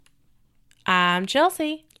I'm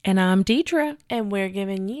Chelsea. And I'm Deidre. And we're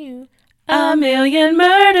giving you A Million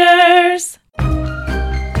Murders.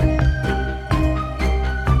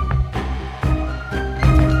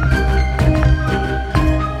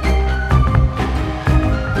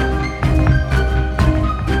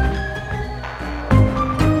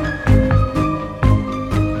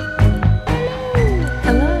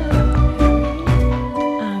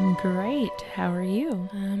 How are you?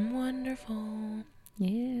 I'm wonderful.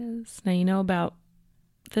 Yes. Now, you know about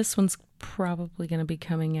this one's probably going to be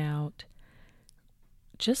coming out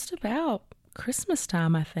just about Christmas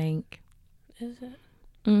time, I think. Is it?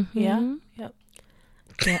 Mm-hmm. Yeah. Yep.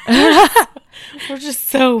 Yeah. We're just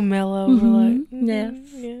so mellow. Mm-hmm. We're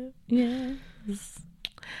like, Yes.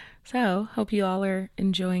 So, hope you all are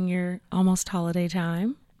enjoying your almost holiday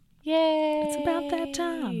time. Yay. It's about that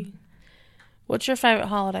time. What's your favorite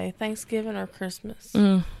holiday, Thanksgiving or Christmas?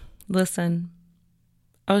 Listen,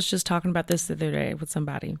 I was just talking about this the other day with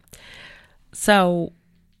somebody. So,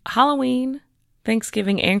 Halloween,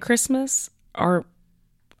 Thanksgiving, and Christmas are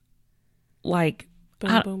like...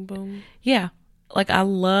 Boom. Yeah. Like, I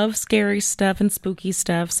love scary stuff and spooky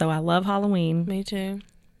stuff, so I love Halloween. Me too.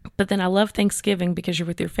 But then I love Thanksgiving because you're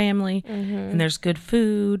with your family, and there's good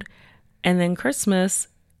food. And then Christmas,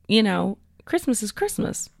 you know, Christmas is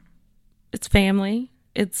Christmas. It's family.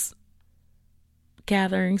 It's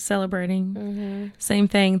gathering, celebrating. Same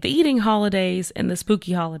thing. The eating holidays and the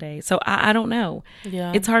spooky holidays. So I don't know.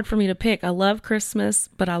 Yeah. It's hard for me to pick. I love Christmas,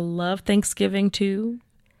 but I love Thanksgiving too.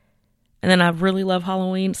 And then I really love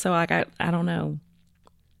Halloween. So I don't know.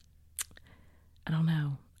 I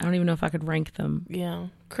don't even know if I could rank them. Yeah.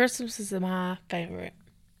 Christmas is my favorite.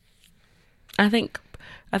 I think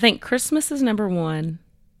Christmas is number one.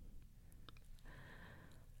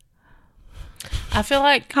 I feel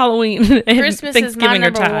like Halloween and Christmas is my Thanksgiving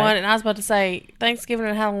number are tied. one, and I was about to say Thanksgiving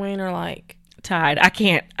and Halloween are like Tied. I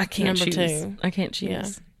can't number choose. two. I can't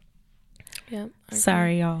choose. Yeah.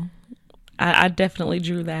 Sorry, y'all. I definitely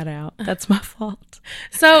drew that out. That's my fault.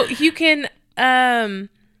 So you can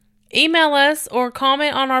email us or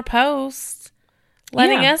comment on our post,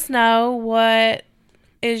 letting us know what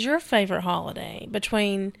is your favorite holiday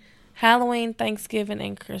between Halloween, Thanksgiving,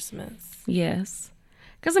 and Christmas. Yes.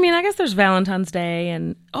 Because, I mean, I guess there's Valentine's Day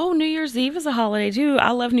and, New Year's Eve is a holiday, too.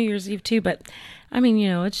 I love New Year's Eve, too. But, I mean,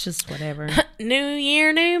 it's just whatever. New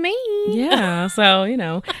year, new me. Yeah. So, I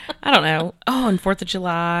don't know. Oh, and 4th of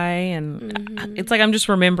July. And it's like I'm just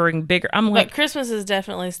remembering bigger. But Christmas is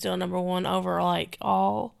definitely still number one over, like,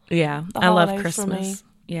 all Yeah. the I love holidays for me. Christmas.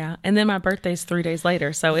 Yeah. And then my birthday's 3 days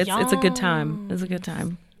later. So it's a good time. It's a good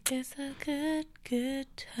time. It's a good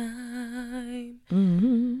time.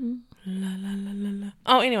 Mm-hmm. La, la, la, la, la.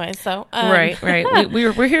 Oh, anyway, so right.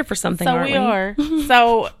 We're here for something. So aren't we are.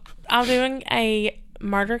 So I'm doing a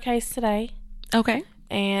murder case today. Okay.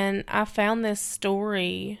 And I found this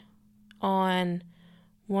story on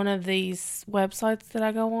one of these websites that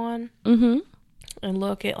I go on and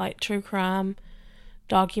look at like true crime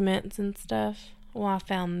documents and stuff. Well, I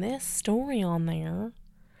found this story on there.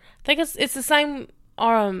 I think it's the same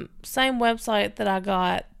website that I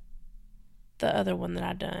got the other one that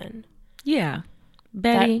I done. Yeah.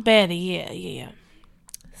 Betty, yeah.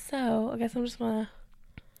 So, I guess I'm just going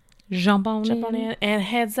to jump on in. And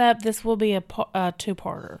heads up, this will be a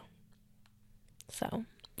two-parter. So,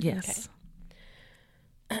 yes.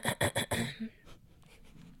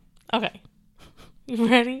 Okay. You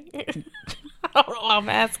ready? I don't know why I'm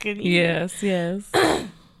asking you. Yes.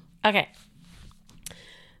 Okay.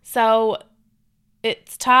 So,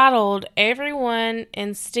 it's titled, Everyone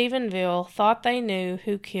in Stephenville Thought They Knew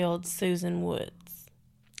Who Killed Susan Woods.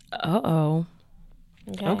 Uh-oh.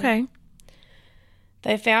 Okay.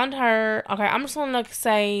 They found her... Okay, I'm just going to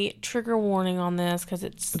say trigger warning on this because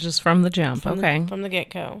it's... Just from the jump. From the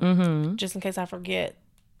get-go. Mm-hmm. Just in case I forget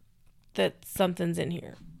that something's in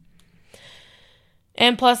here.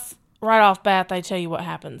 And plus, right off bat, they tell you what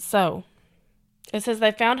happens. So, it says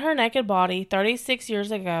they found her naked body 36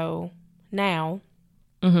 years ago now.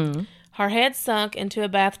 Mm-hmm. Her head sunk into a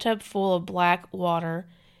bathtub full of black water,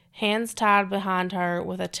 hands tied behind her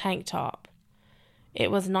with a tank top.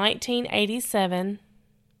 It was 1987,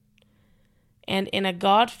 and in a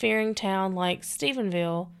God-fearing town like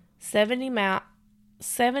Stephenville, 70 miles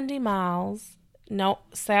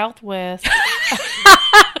southwest.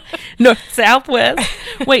 No, southwest.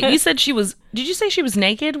 Wait, you said did you say she was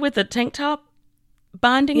naked with a tank top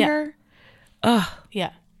binding her? Ugh.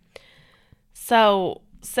 Yeah. So,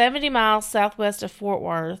 70 miles southwest of Fort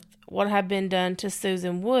Worth, what had been done to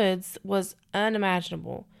Susan Woods was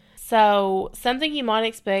unimaginable. So, something you might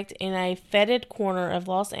expect in a fetid corner of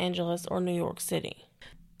Los Angeles or New York City.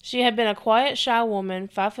 She had been a quiet, shy woman,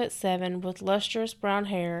 5'7", with lustrous brown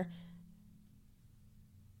hair,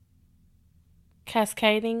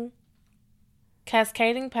 cascading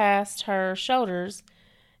past her shoulders,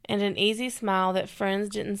 and an easy smile that friends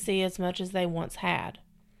didn't see as much as they once had.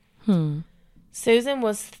 Susan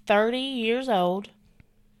was 30 years old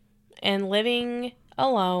and living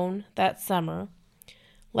alone that summer,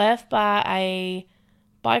 left by a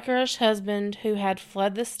bikerish husband who had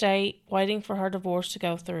fled the state, waiting for her divorce to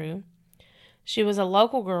go through. She was a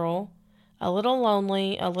local girl, a little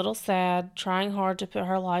lonely, a little sad, trying hard to put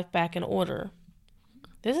her life back in order.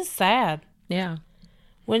 This is sad. Yeah.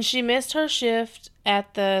 When she missed her shift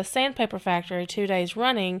at the sandpaper factory 2 days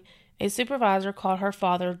running, a supervisor called her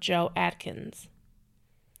father Joe Atkins.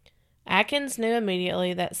 Atkins knew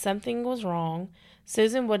immediately that something was wrong.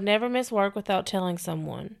 Susan would never miss work without telling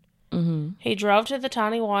someone. He drove to the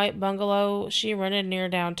tiny white bungalow she rented near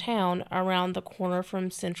downtown, around the corner from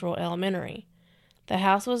Central Elementary. The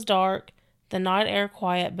house was dark, the night air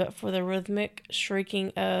quiet, but for the rhythmic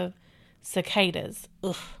shrieking of cicadas.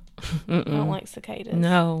 Ugh. I don't like cicadas.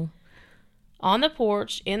 No. On the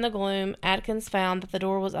porch, in the gloom, Atkins found that the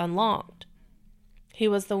door was unlocked. He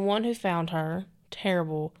was the one who found her.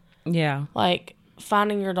 Terrible. Yeah. Like,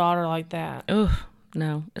 finding your daughter like that. Ugh.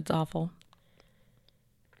 No, it's awful.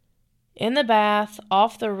 In the bath,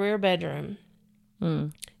 off the rear bedroom.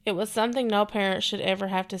 It was something no parent should ever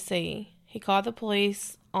have to see. He called the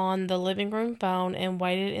police on the living room phone and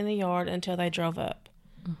waited in the yard until they drove up.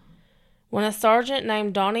 When a sergeant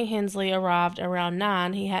named Donnie Hensley arrived around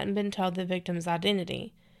 9, he hadn't been told the victim's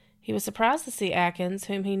identity. He was surprised to see Atkins,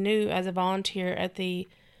 whom he knew as a volunteer at the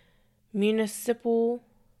municipal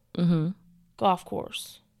golf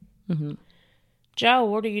course. Joe,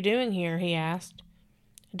 what are you doing here? He asked.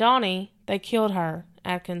 Donnie, they killed her,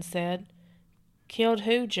 Atkins said. Killed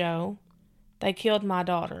who, Joe? They killed my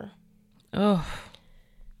daughter. Oh.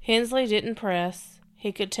 Hensley didn't press.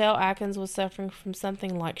 He could tell Atkins was suffering from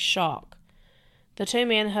something like shock. The two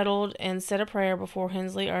men huddled and said a prayer before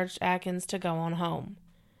Hensley urged Atkins to go on home.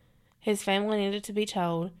 His family needed to be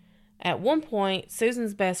told. At one point,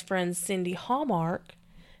 Susan's best friend, Cindy Hallmark,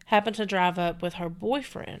 happened to drive up with her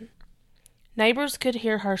boyfriend. Neighbors could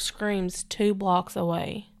hear her screams 2 blocks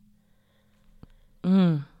away.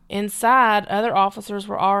 Inside, other officers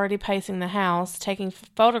were already pacing the house, taking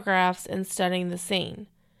photographs and studying the scene.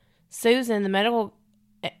 Susan, the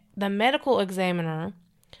medical examiner,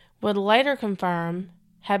 would later confirm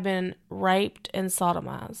had been raped and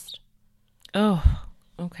sodomized. Oh,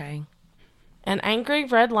 okay. An angry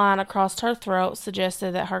red line across her throat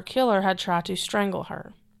suggested that her killer had tried to strangle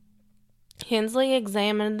her. Hensley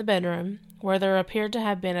examined the bedroom, where there appeared to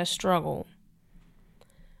have been a struggle.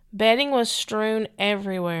 Bedding was strewn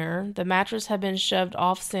everywhere. The mattress had been shoved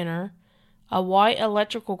off-center. A white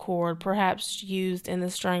electrical cord, perhaps used in the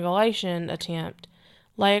strangulation attempt,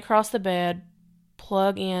 lay across the bed,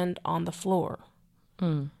 plug-in on the floor.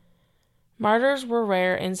 Murders were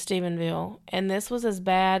rare in Stephenville, and this was as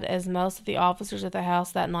bad as most of the officers at the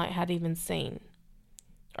house that night had even seen.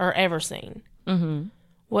 Or ever seen.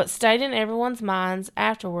 What stayed in everyone's minds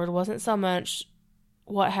afterward wasn't so much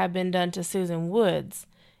what had been done to Susan Woods.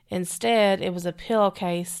 Instead, it was a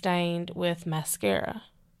pillowcase stained with mascara.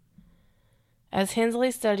 As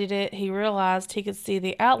Hensley studied it, he realized he could see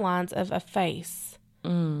the outlines of a face.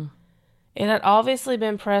 It had obviously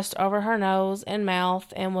been pressed over her nose and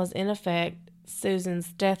mouth and was, in effect,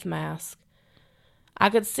 Susan's death mask. I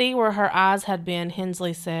could see where her eyes had been,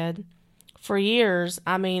 Hensley said. For years,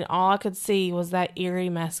 all I could see was that eerie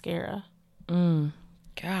mascara.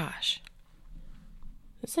 Gosh.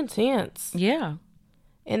 It's intense. Yeah.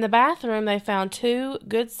 In the bathroom, they found 2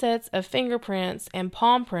 good sets of fingerprints and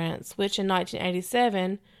palm prints, which in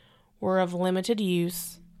 1987 were of limited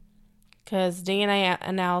use because DNA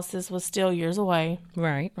analysis was still years away.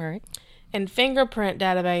 Right. And fingerprint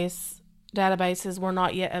databases were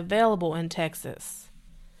not yet available in Texas.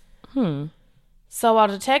 So while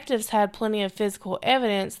detectives had plenty of physical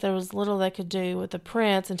evidence, there was little they could do with the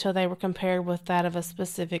prints until they were compared with that of a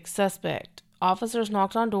specific suspect. Officers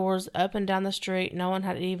knocked on doors up and down the street. No one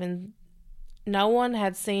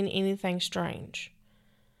had seen anything strange.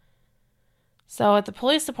 So at the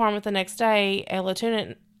police department the next day, a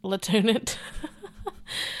lieutenant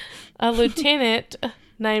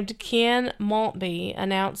named Ken Maltby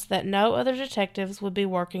announced that no other detectives would be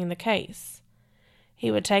working the case.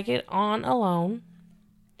 He would take it on alone.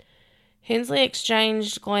 Hensley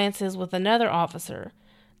exchanged glances with another officer.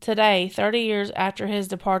 Today, 30 years after his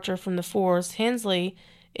departure from the force, Hensley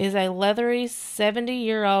is a leathery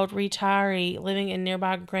 70-year-old retiree living in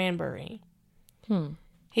nearby Granbury.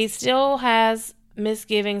 He still has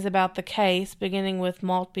misgivings about the case, beginning with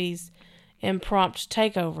Maltby's impromptu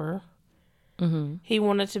takeover. Mm-hmm. He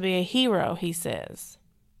wanted to be a hero, he says.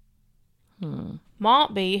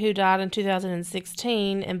 Maltby, who died in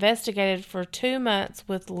 2016, investigated for 2 months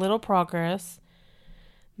with little progress.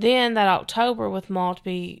 Then that October, when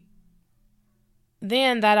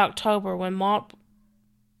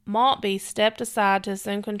Maltby stepped aside to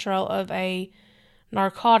assume control of a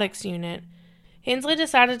narcotics unit, Hensley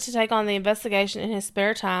decided to take on the investigation in his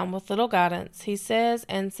spare time with little guidance, he says,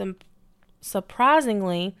 and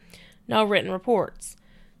surprisingly, no written reports.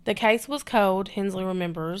 The case was cold, Hensley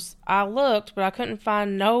remembers. I looked, but I couldn't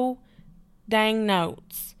find no dang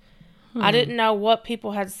notes. I didn't know what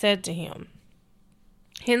people had said to him.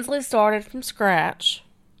 Hensley started from scratch,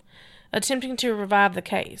 attempting to revive the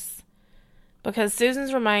case. Because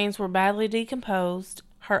Susan's remains were badly decomposed,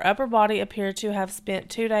 her upper body appeared to have spent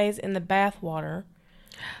 2 days in the bath water.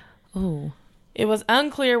 Oh. It was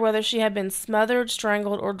unclear whether she had been smothered,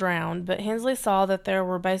 strangled, or drowned, but Hensley saw that there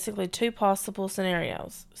were basically 2 possible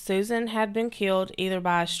scenarios. Susan had been killed either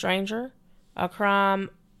by a stranger, a crime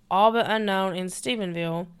all but unknown in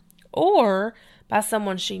Stephenville, or by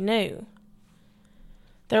someone she knew.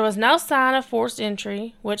 There was no sign of forced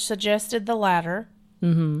entry, which suggested the latter.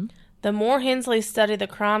 Mm-hmm. The more Hensley studied the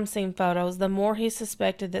crime scene photos, the more he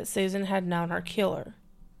suspected that Susan had known her killer.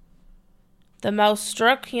 What most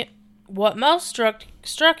struck him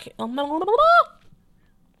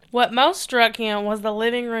was the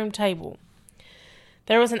living room table.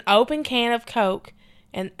 There was an open can of Coke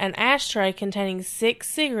and an ashtray containing 6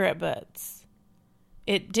 cigarette butts.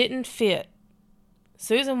 It didn't fit.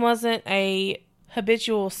 Susan wasn't a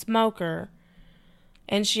habitual smoker,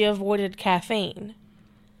 and she avoided caffeine.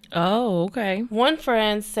 Oh, okay. One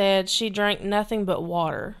friend said she drank nothing but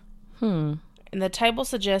water. And the table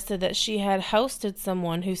suggested that she had hosted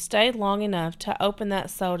someone who stayed long enough to open that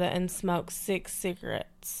soda and smoke 6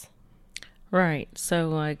 cigarettes. Right. So,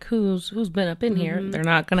 like, who's been up in here? They're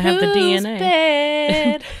not going to have the DNA.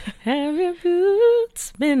 Bed Have your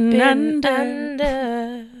boots been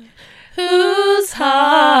under? Whose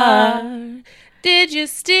heart did you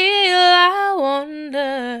steal, I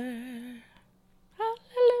wonder?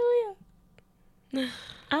 Hallelujah.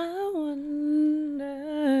 I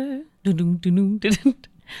wonder.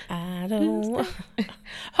 I don't.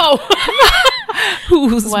 Oh.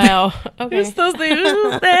 Who's Wow. Okay. Who's those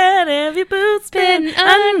who's that have your boots been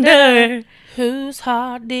under? Whose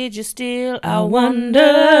heart did you steal? I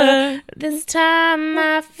wonder. This time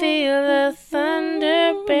I feel the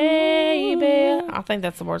thunder, baby. I think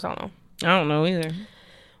that's the words. I don't know. I don't know either.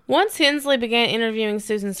 Once Hensley began interviewing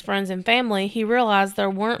Susan's friends and family, he realized there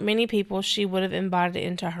weren't many people she would have invited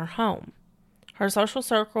into her home. Her social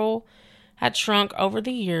circle had shrunk over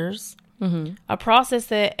the years, a process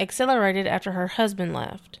that accelerated after her husband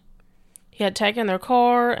left. He had taken their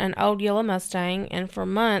car, an old yellow Mustang, and for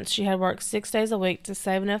months she had worked 6 days a week to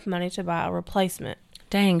save enough money to buy a replacement.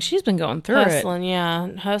 Dang, she's been going through Hustling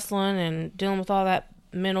and dealing with all that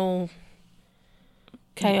mental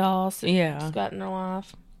chaos she's got in her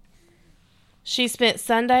life. She spent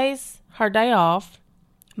Sundays, her day off,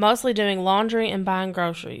 mostly doing laundry and buying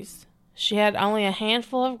groceries. She had only a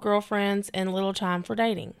handful of girlfriends and little time for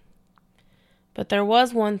dating. But there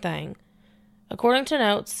was one thing. According to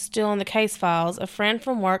notes still in the case files, a friend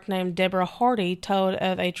from work named Deborah Hardy told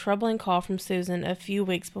of a troubling call from Susan a few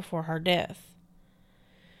weeks before her death.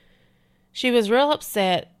 She was real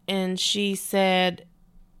upset, and she said,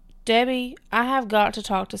 "Debbie, I have got to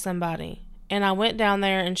talk to somebody." And I went down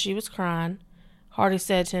there and she was crying, Hardy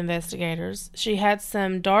said to investigators. She had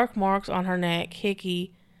some dark marks on her neck,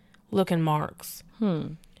 hickey-looking marks.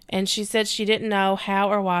 And she said she didn't know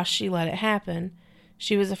how or why she let it happen.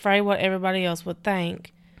 She was afraid what everybody else would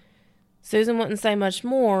think. Susan wouldn't say much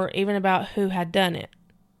more, even about who had done it.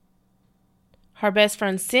 Her best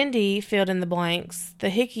friend Cindy filled in the blanks. The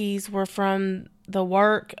hickeys were from the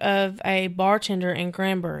work of a bartender in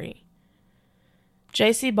Granbury.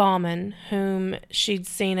 J.C. Bauman, whom she'd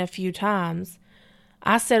seen a few times.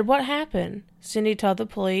 I said, "What happened?" Cindy told the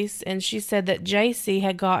police, and she said that J.C.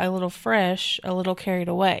 had got a little fresh, a little carried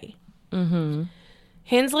away.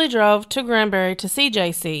 Hensley drove to Granbury to see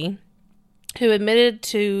J.C., who admitted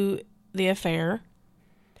to the affair.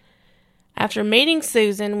 After meeting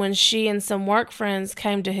Susan when she and some work friends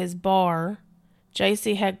came to his bar,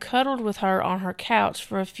 J.C. had cuddled with her on her couch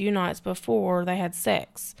for a few nights before they had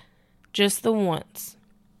sex. Just the once.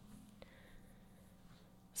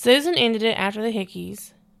 Susan ended it after the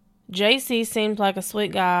hickeys. J.C. seemed like a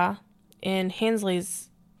sweet guy in Hensley's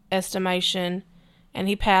estimation, and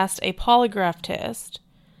he passed a polygraph test.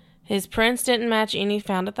 His prints didn't match any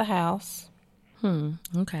found at the house.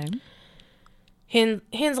 Okay.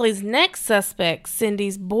 Hensley's next suspect,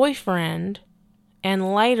 Cindy's boyfriend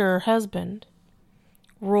and later husband,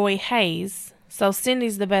 Roy Hayes. So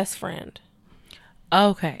Cindy's the best friend.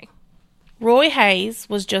 Okay. Roy Hayes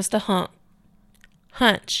was just a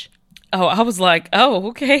hunch. Oh, I was like, oh,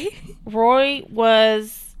 okay. Roy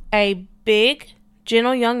was a big,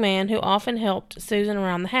 gentle young man who often helped Susan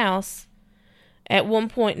around the house, at one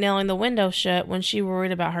point nailing the window shut when she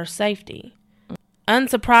worried about her safety.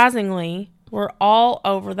 Unsurprisingly, were all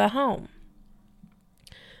over the home.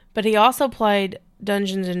 But he also played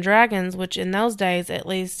Dungeons and Dragons, which in those days, at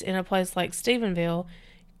least in a place like Stephenville,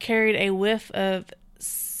 carried a whiff of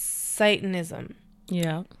Satanism.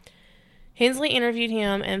 Yeah. Hensley interviewed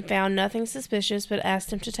him and found nothing suspicious, but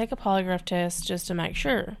asked him to take a polygraph test just to make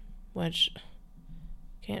sure, which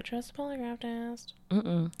can't trust a polygraph test.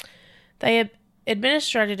 They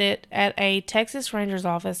administered it at a Texas Ranger's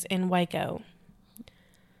office in Waco.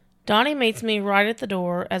 Donnie meets me right at the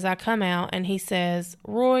door as I come out, and he says,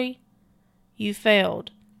 "Roy, you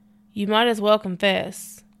failed. You might as well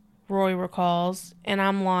confess," Roy recalls, and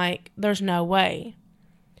I'm like, "There's no way."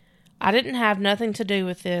 "I didn't have nothing to do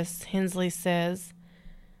with this," Hensley says.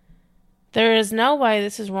 "There is no way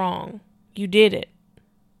this is wrong. You did it."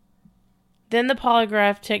 Then the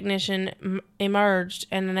polygraph technician emerged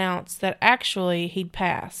and announced that actually he'd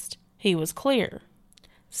passed. He was clear.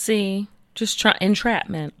 See, just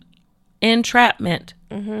entrapment. Entrapment.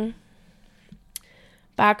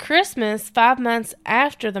 By Christmas, 5 months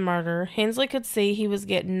after the murder, Hensley could see he was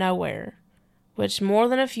getting nowhere, which more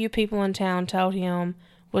than a few people in town told him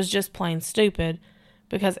was just plain stupid,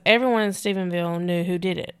 because everyone in Stephenville knew who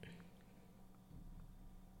did it.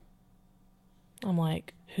 I'm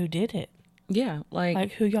like, who did it? Yeah,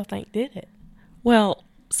 like who y'all think did it? Well,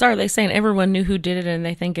 sorry, they saying everyone knew who did it, and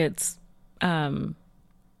they think it's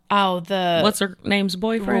what's her name's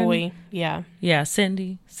boyfriend? Roy. Yeah,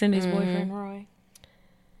 Cindy's boyfriend, Roy.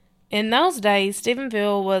 In those days,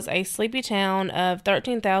 Stephenville was a sleepy town of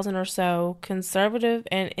 13,000 or so, conservative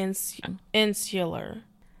and insular.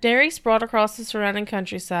 Dairy sprawled across the surrounding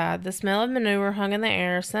countryside. The smell of manure hung in the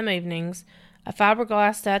air some evenings. A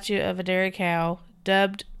fiberglass statue of a dairy cow,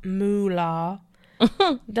 dubbed Moolah,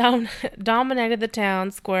 dominated the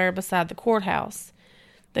town square beside the courthouse.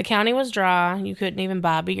 The county was dry. You couldn't even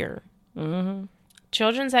buy beer.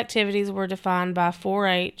 Children's activities were defined by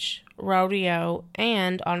 4-H, rodeo,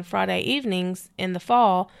 and, on Friday evenings in the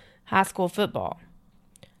fall, high school football.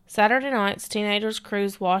 Saturday nights, teenagers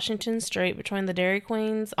cruised Washington Street between the Dairy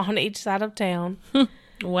Queens on each side of town.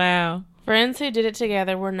 Wow. Friends who did it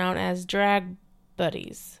together were known as drag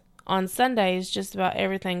buddies. On Sundays, just about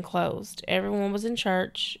everything closed. Everyone was in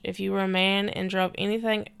church. If you were a man and drove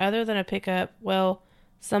anything other than a pickup, well,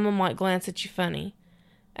 someone might glance at you funny.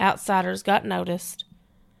 Outsiders got noticed.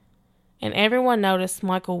 And everyone noticed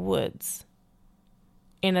Michael Woods.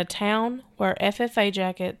 In a town where FFA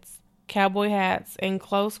jackets, cowboy hats, and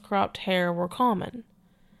close-cropped hair were common.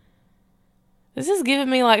 This is giving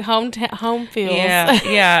me like home feels.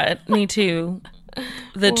 Yeah, me too.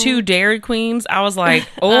 The two Dairy Queens, I was like,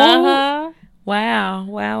 oh,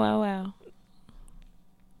 wow.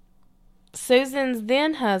 Susan's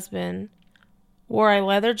then husband wore a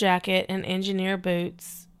leather jacket and engineer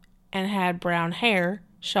boots and had brown hair,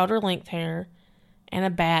 shoulder-length hair, and a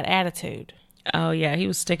bad attitude. Oh, yeah, he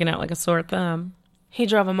was sticking out like a sore thumb. He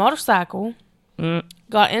drove a motorcycle,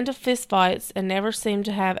 got into fistfights, and never seemed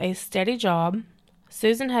to have a steady job.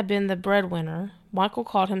 Susan had been the breadwinner. Michael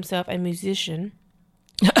called himself a musician.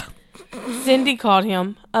 Cindy called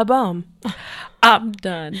him a bum. I'm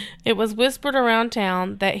done. It was whispered around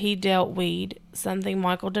town that he dealt weed, something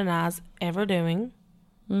Michael denies ever doing.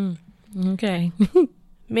 Okay.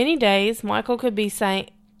 Many days, Michael could be seen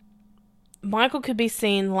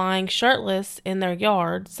lying shirtless in their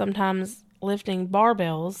yard, sometimes lifting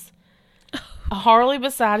barbells, a Harley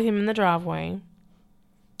beside him in the driveway.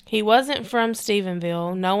 He wasn't from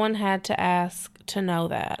Stephenville. No one had to ask to know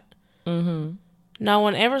that. No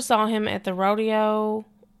one ever saw him at the rodeo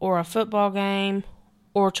or a football game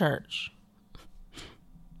or church.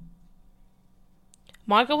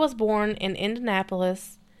 Michael was born in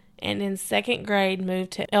Indianapolis and in second grade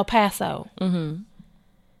moved to El Paso.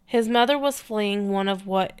 His mother was fleeing one of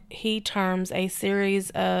what he terms a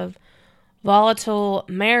series of volatile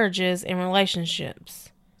marriages and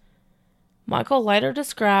relationships. Michael later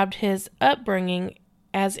described his upbringing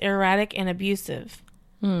as erratic and abusive.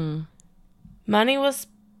 Money was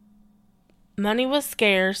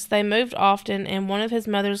scarce. They moved often, and one of his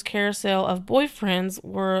mother's carousel of boyfriends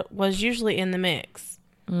was usually in the mix.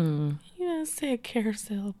 You don't say a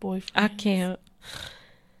carousel of boyfriends. I can't.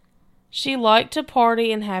 She liked to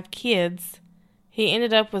party and have kids. He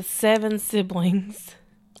ended up with 7 siblings.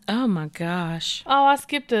 Oh my gosh. Oh, I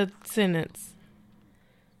skipped a sentence.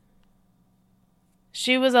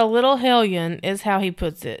 She was a little hellion, is how he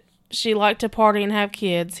puts it. She liked to party and have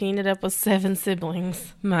kids. He ended up with 7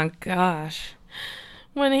 siblings. My gosh.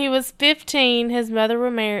 When he was 15, his mother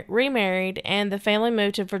remarried and the family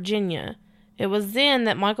moved to Virginia. It was then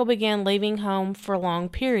that Michael began leaving home for long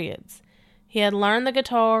periods. He had learned the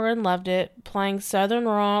guitar and loved it, playing Southern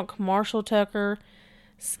rock, Marshall Tucker,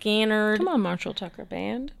 Skynyrd. Come on, Marshall Tucker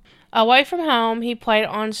Band. Away from home, he played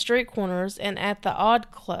on street corners and at the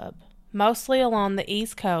Odd Club, mostly along the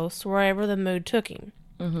East Coast, wherever the mood took him.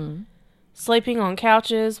 Mm-hmm. Sleeping on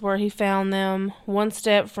couches where he found them, one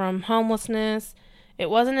step from homelessness. It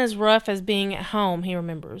wasn't as rough as being at home, he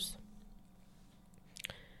remembers.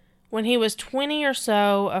 When he was 20 or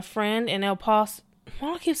so, a friend in El Paso... Why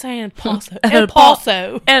do I keep saying El Paso? El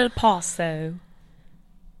Paso. El Paso.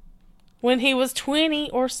 When he was 20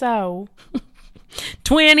 or so...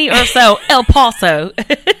 20 or so, El Paso.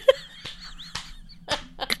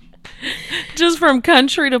 Just from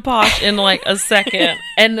country to posh in like a second.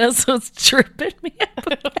 And this was tripping me up.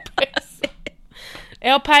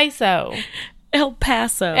 El Paso. El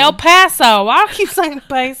Paso. El Paso. I keep saying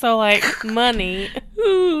peso like money.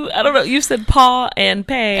 Ooh, I don't know. You said paw and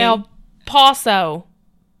pay. El Paso.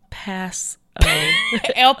 Paso.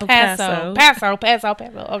 El Paso. Paso.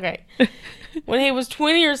 Okay. When he was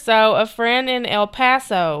 20 or so, a friend in El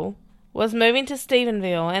Paso was moving to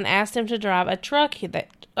Stephenville and asked him to drive a truck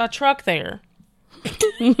there.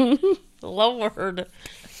 Lord.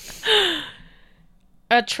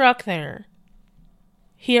 A truck there.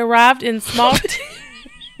 He arrived in small... truck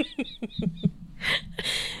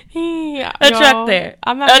there.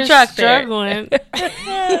 I'm not just struggling.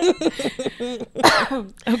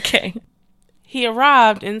 Okay. He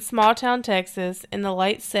arrived in small-town Texas in the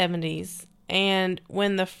late 70s, and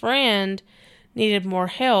when the friend needed more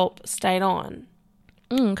help, stayed on.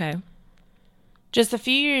 Okay. Just a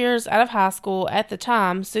few years out of high school at the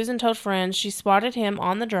time, Susan told friends she spotted him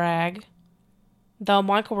on the drag, though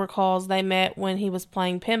Michael recalls they met when he was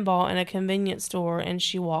playing pinball in a convenience store and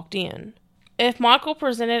she walked in. If Michael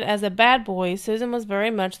presented as a bad boy, Susan was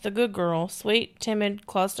very much the good girl, sweet, timid,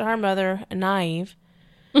 close to her mother, and naive.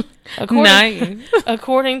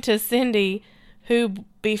 According to Cindy, who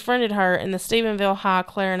befriended her in the Stephenville High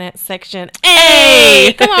clarinet section.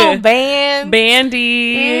 Hey! Come on, band!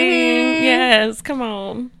 Bandy! Mm-hmm. Yes, come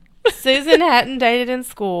on. Susan hadn't dated in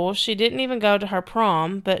school. She didn't even go to her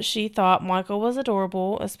prom, but she thought Michael was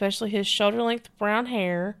adorable, especially his shoulder-length brown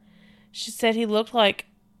hair. She said he looked like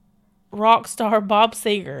rock star Bob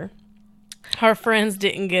Seger. Her friends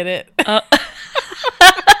didn't get it.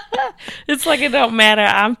 It's like it don't matter.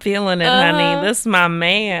 I'm feeling it, honey. This is my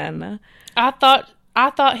man. I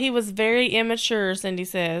thought he was very immature, Cindy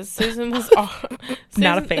says. Susan was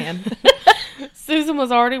not a fan. Susan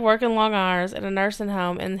was already working long hours at a nursing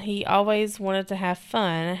home, and he always wanted to have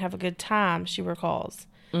fun and have a good time, she recalls.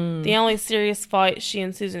 The only serious fight she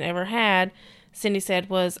and Susan ever had, Cindy said,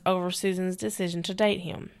 was over Susan's decision to date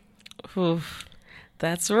him. Oof.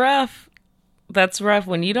 That's rough. That's rough.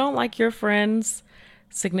 When you don't like your friend's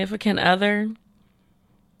significant other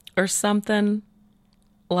or something,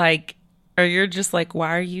 like, or you're just like,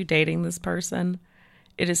 why are you dating this person?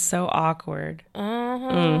 It is so awkward.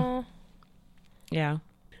 Yeah.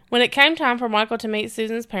 When it came time for Michael to meet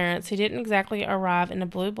Susan's parents, he didn't exactly arrive in a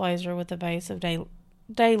blue blazer with a vase of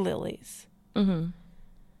daylilies.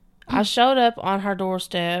 I showed up on her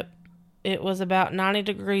doorstep. It was about 90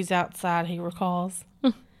 degrees outside, he recalls.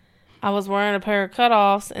 I was wearing a pair of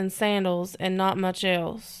cutoffs and sandals and not much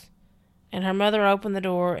else. And her mother opened the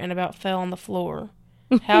door and about fell on the floor.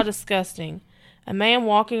 How disgusting. A man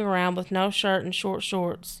walking around with no shirt and short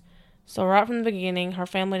shorts. So right from the beginning, her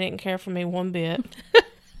family didn't care for me one bit.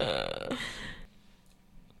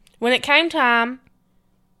 When it came time,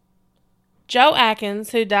 Joe Atkins,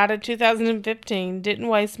 who died in 2015, didn't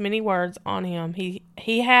waste many words on him.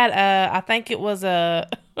 He had I think it was a...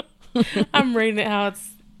 I'm reading it how it's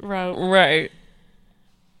wrote. Right.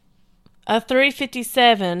 A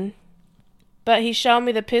 .357, but he showed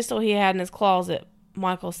me the pistol he had in his closet,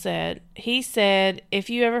 Michael said. He said, if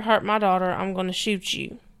you ever hurt my daughter, I'm going to shoot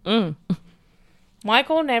you.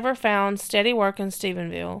 Michael never found steady work in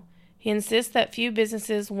Stephenville. He insists that few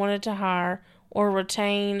businesses wanted to hire or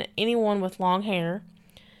retain anyone with long hair.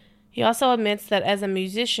 He also admits that as a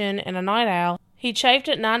musician and a night owl, he chafed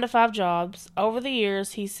at 9-to-5 jobs. Over the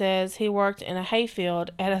years, he says he worked in a hayfield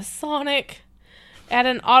at a Sonic at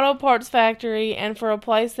an auto parts factory and for a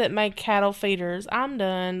place that made cattle feeders. I'm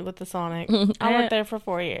done with the Sonic. I worked there for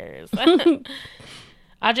 4 years.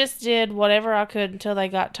 I just did whatever I could until they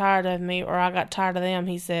got tired of me or I got tired of them,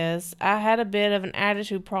 he says. I had a bit of an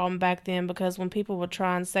attitude problem back then because when people would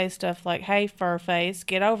try and say stuff like, hey, fur face,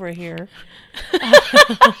 get over here.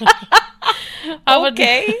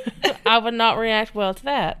 I would not react well to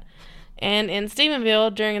that. And in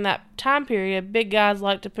Stephenville, during that time period, big guys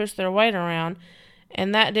like to push their weight around,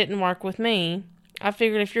 and that didn't work with me. I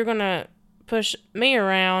figured if you're going to push me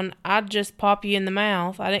around, I'd just pop you in the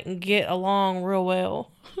mouth. I didn't get along real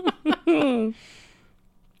well. In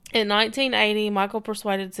 1980, Michael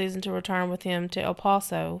persuaded Susan to return with him to El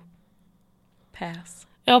Paso.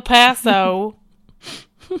 El Paso.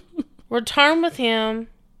 Return with him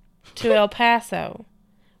to El Paso,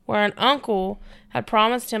 where an uncle had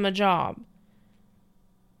promised him a job.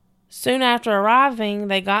 Soon after arriving,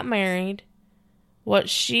 they got married. What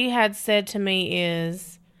she had said to me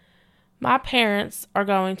is, my parents are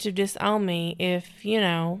going to disown me if,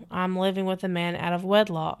 I'm living with a man out of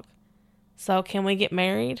wedlock. So can we get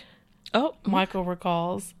married? Oh, Michael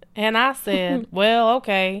recalls. And I said, well,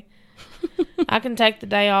 okay. I can take the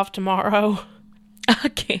day off tomorrow. I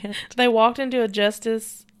can't. They walked into a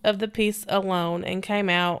justice of the peace alone and came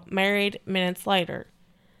out married minutes later.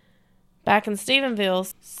 Back in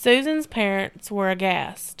Stephenville, Susan's parents were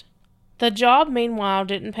aghast. The job, meanwhile,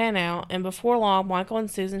 didn't pan out, and before long, Michael and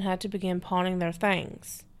Susan had to begin pawning their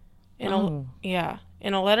things. In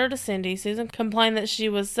a letter to Cindy, Susan complained that she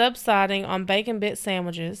was subsiding on bacon bit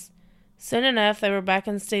sandwiches. Soon enough, they were back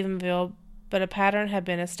in Stephenville, but a pattern had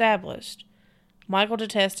been established. Michael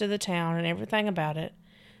detested the town and everything about it.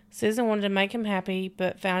 Susan wanted to make him happy,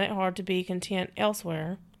 but found it hard to be content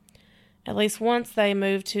elsewhere. At least once they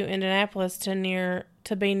moved to Indianapolis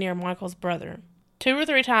to be near Michael's brother. 2 or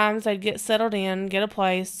 3 times they'd get settled in, get a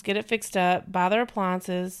place, get it fixed up, buy their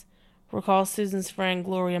appliances, recalls Susan's friend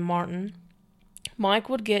Gloria Martin. Mike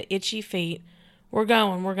would get itchy feet. We're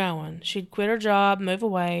going. She'd quit her job, move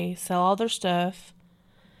away, sell all their stuff.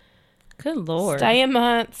 Good Lord. Stay a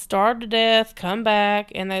month, starve to death, come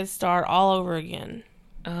back, and they'd start all over again.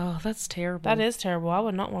 Oh, that's terrible. That is terrible. I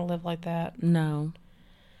would not want to live like that. No.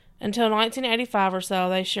 Until 1985 or so,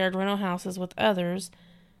 they shared rental houses with others.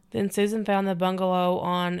 Then Susan found the bungalow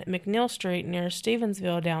on McNeil Street near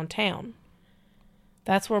Stevensville downtown.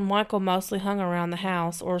 That's where Michael mostly hung around the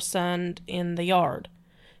house or sunned in the yard.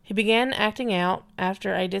 He began acting out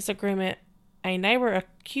after a disagreement. A neighbor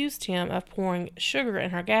accused him of pouring sugar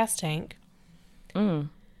in her gas tank.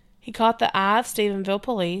 He caught the eye of Stephenville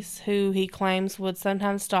police, who he claims would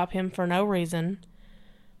sometimes stop him for no reason.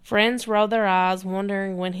 Friends rolled their eyes,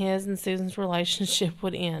 wondering when his and Susan's relationship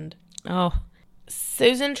would end. Oh.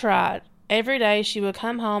 Susan tried. Every day she would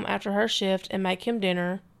come home after her shift and make him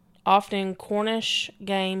dinner, often Cornish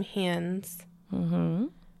game hens.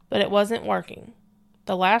 But it wasn't working.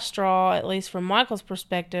 The last straw, at least from Michael's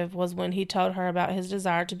perspective, was when he told her about his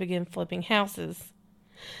desire to begin flipping houses.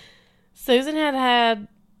 Susan,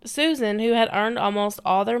 who had earned almost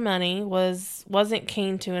all their money, wasn't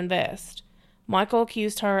keen to invest. Michael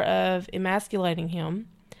accused her of emasculating him.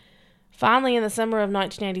 Finally, in the summer of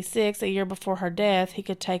 1986, a year before her death, he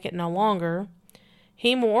could take it no longer.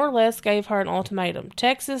 He more or less gave her an ultimatum: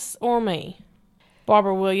 Texas or me.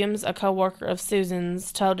 Barbara Williams, a co-worker of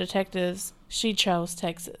Susan's, told detectives she chose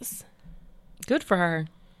Texas. Good for her.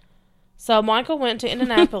 So Michael went to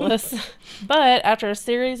Indianapolis, but after a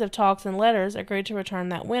series of talks and letters, agreed to return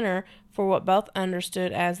that winter for what both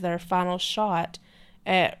understood as their final shot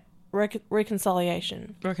at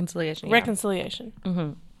reconciliation. Reconciliation.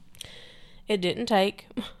 Mm-hmm. It didn't take.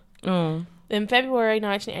 In February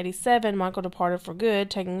 1987, Michael departed for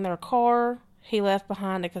good, taking their car. He left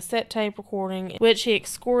behind a cassette tape recording, in which he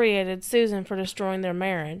excoriated Susan for destroying their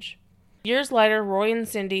marriage. Years later, Roy and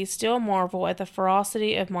Cindy still marvel at the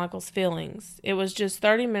ferocity of Michael's feelings. It was just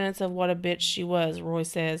 30 minutes of what a bitch she was, Roy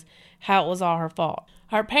says, how it was all her fault.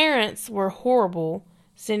 Her parents were horrible,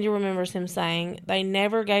 Cindy remembers him saying. They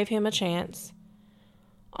never gave him a chance.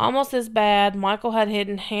 Almost as bad, Michael had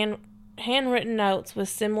hidden handwritten notes with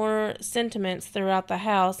similar sentiments throughout the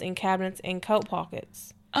house in cabinets and coat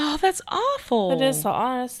pockets. Oh, that's awful. It is so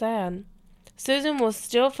honest, sad. Susan was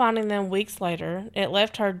still finding them weeks later. It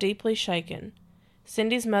left her deeply shaken.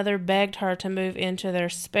 Cindy's mother begged her to move into their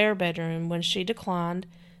spare bedroom. When she declined,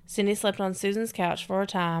 Cindy slept on Susan's couch for a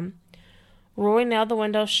time. Roy nailed the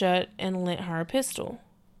window shut and lent her a pistol.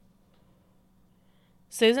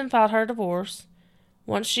 Susan filed her divorce.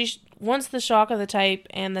 Once the shock of the tape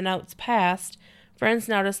and the notes passed, friends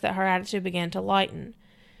noticed that her attitude began to lighten.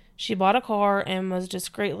 She bought a car and was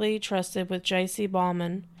discreetly trusted with J.C.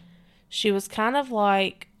 Bauman. She was kind of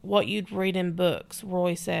like what you'd read in books,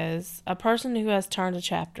 Roy says, a person who has turned a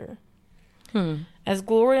chapter. As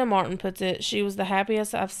Gloria Martin puts it, she was the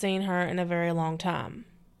happiest I've seen her in a very long time.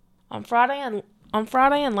 On Friday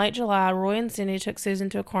in late July, Roy and Cindy took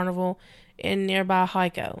Susan to a carnival in nearby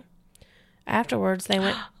Hico. Afterwards, they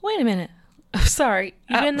went... Wait a minute. I'm sorry.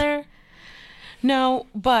 You been there? No,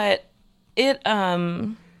 but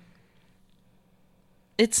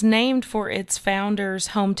it's named for its founder's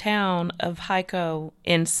hometown of Hico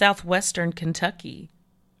in southwestern Kentucky.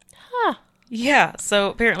 Huh. Yeah,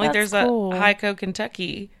 so apparently That's there's cool. a Hico,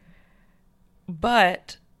 Kentucky,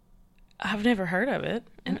 but I've never heard of it,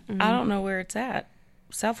 and I don't know where it's at.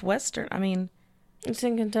 Southwestern, I mean... It's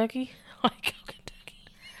in Kentucky? Hico, Kentucky.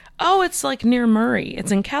 Oh, it's like near Murray.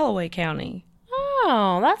 It's in Callaway County.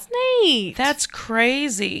 Oh, that's neat. That's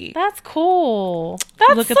crazy. That's cool.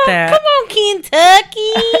 That's Look at that. Come on,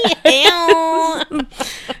 Kentucky.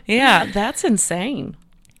 Yeah, that's insane.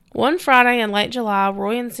 One Friday in late July,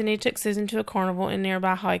 Roy and Cindy took Susan to a carnival in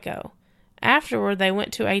nearby Hico. Afterward, they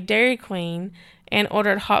went to a Dairy Queen and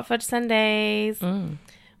ordered hot fudge sundaes.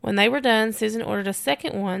 When they were done, Susan ordered a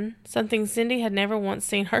second one, something Cindy had never once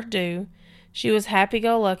seen her do. She was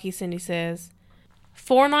happy-go-lucky, Cindy says.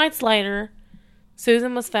 4 nights later,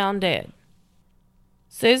 Susan was found dead.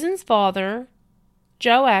 Susan's father,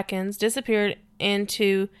 Joe Atkins, disappeared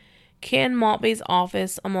into Ken Maltby's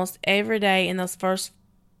office almost every day in those first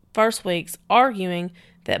weeks, arguing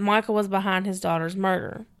that Michael was behind his daughter's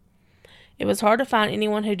murder. It was hard to find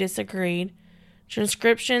anyone who disagreed.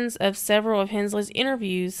 Transcriptions of several of Hensley's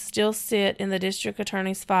interviews still sit in the district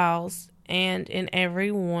attorney's files, and in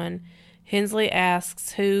every one, Hensley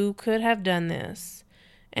asks who could have done this.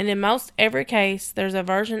 And in most every case, there's a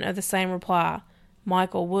version of the same reply.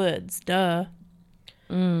 Michael Woods, duh.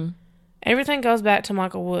 Everything goes back to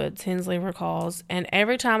Michael Woods, Hensley recalls, and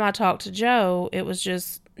every time I talked to Joe, it was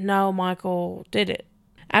just, no, Michael did it.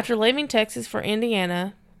 After leaving Texas for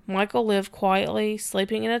Indiana, Michael lived quietly,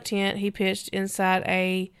 sleeping in a tent he pitched inside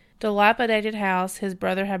a dilapidated house his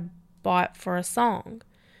brother had bought for a song.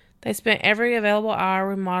 They spent every available hour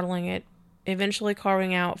remodeling it, eventually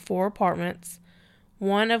carving out 4 apartments,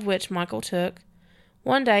 one of which Michael took.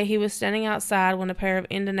 One day he was standing outside when a pair of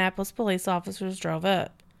Indianapolis police officers drove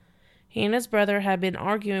up. He and his brother had been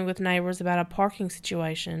arguing with neighbors about a parking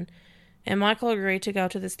situation, and Michael agreed to go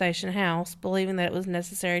to the station house, believing that it was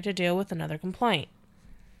necessary to deal with another complaint.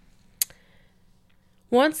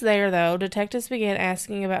 Once there, though, detectives began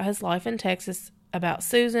asking about his life in Texas, about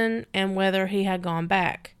Susan, and whether he had gone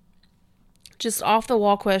back. Just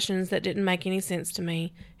off-the-wall questions that didn't make any sense to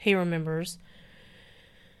me, he remembers.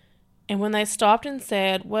 And when they stopped and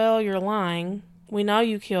said, well, you're lying. We know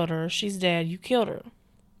you killed her. She's dead. You killed her.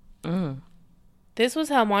 This was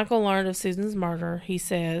how Michael learned of Susan's murder, he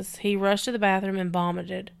says. He rushed to the bathroom and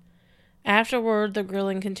vomited. Afterward, the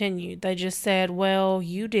grilling continued. They just said, well,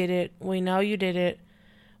 you did it. We know you did it.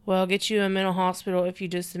 Well, get you a mental hospital if you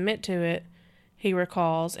just admit to it, he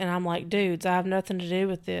recalls. And I'm like, dudes, I have nothing to do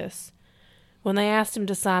with this. When they asked him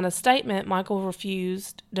to sign a statement, Michael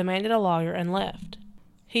refused, demanded a lawyer, and left.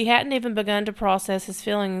 He hadn't even begun to process his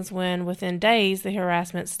feelings when, within days, the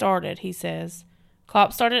harassment started, he says.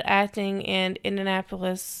 Cops started acting in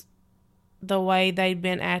Indianapolis the way they'd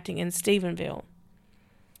been acting in Stephenville.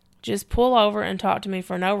 Just pull over and talk to me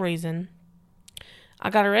for no reason. I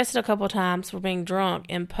got arrested a couple of times for being drunk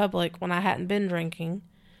in public when I hadn't been drinking.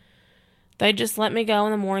 They just let me go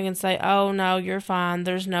in the morning and say, oh, no, you're fine.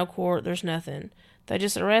 There's no court. There's nothing. They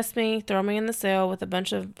just arrest me, throw me in the cell with a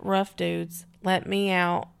bunch of rough dudes, let me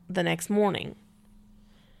out the next morning.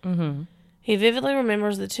 He vividly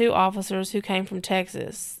remembers the 2 officers who came from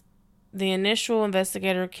Texas, the initial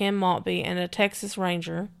investigator Ken Maltby and a Texas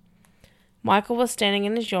Ranger. Michael was standing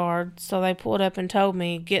in his yard, so they pulled up and told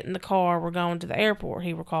me, get in the car, we're going to the airport,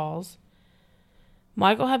 he recalls.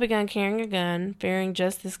 Michael had begun carrying a gun, fearing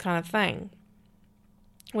just this kind of thing.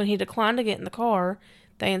 When he declined to get in the car,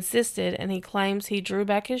 they insisted, and he claims he drew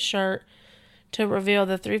back his shirt to reveal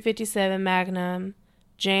the .357 Magnum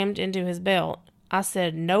jammed into his belt. I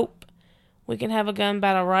said, nope, we can have a gun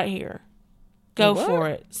battle right here. Go for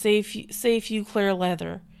it. See if you clear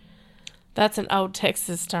leather. That's an old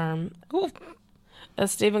Texas term. A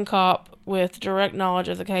Stephen Kopp with direct knowledge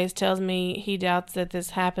of the case tells me he doubts that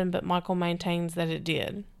this happened, but Michael maintains that it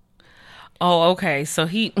did. Oh, okay. So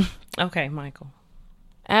okay, Michael.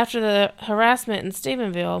 After the harassment in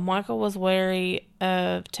Stephenville, Michael was wary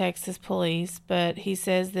of Texas police, but he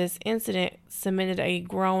says this incident cemented a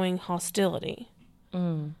growing hostility.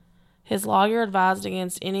 His lawyer advised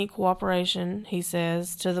against any cooperation, he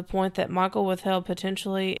says, to the point that Michael withheld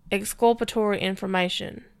potentially exculpatory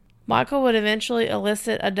information. Michael would eventually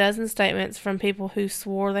elicit a dozen statements from people who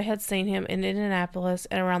swore they had seen him in Indianapolis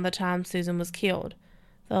at around the time Susan was killed.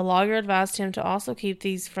 The lawyer advised him to also keep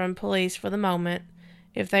these from police for the moment.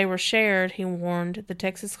 If they were shared, he warned, the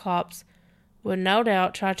Texas cops would no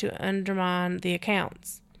doubt try to undermine the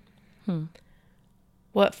accounts.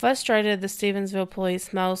 What frustrated the Stevensville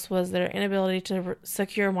police most was their inability to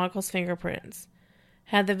secure Michael's fingerprints.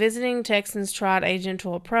 Had the visiting Texans tried a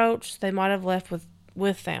gentle approach, they might have left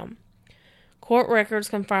with them. Court records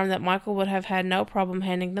confirm that Michael would have had no problem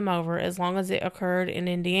handing them over as long as it occurred in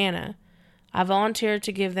Indiana. I volunteered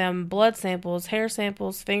to give them blood samples, hair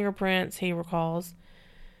samples, fingerprints, he recalls.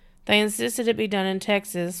 They insisted it be done in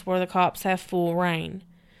Texas, where the cops have full reign.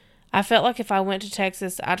 I felt like if I went to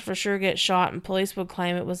Texas, I'd for sure get shot and police would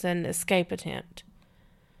claim it was an escape attempt.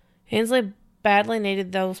 Hensley badly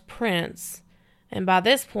needed those prints, and by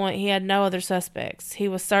this point he had no other suspects. He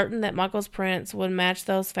was certain that Michael's prints would match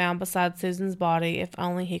those found beside Susan's body if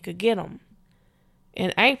only he could get them.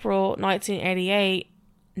 In April 1988,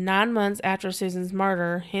 9 months after Susan's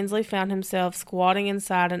murder, Hensley found himself squatting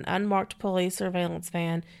inside an unmarked police surveillance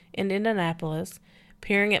van in Indianapolis,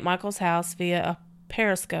 peering at Michael's house via a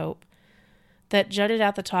periscope that jutted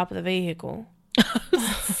out the top of the vehicle.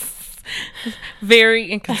 Very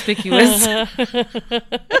inconspicuous.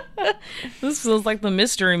 This feels like the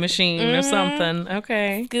Mystery Machine or something.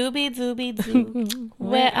 Okay. Scooby-Dooby-Doo,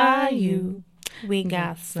 where are you? We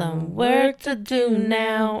got some work to do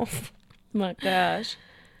now. My gosh.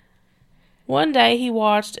 One day he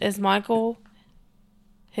watched as Michael,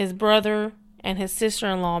 his brother, and his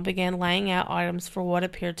sister-in-law began laying out items for what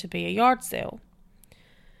appeared to be a yard sale.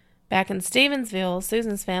 Back in Stevensville,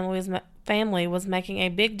 Susan's family was making a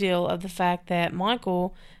big deal of the fact that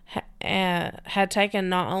Michael had taken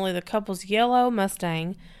not only the couple's yellow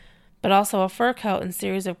Mustang, but also a fur coat and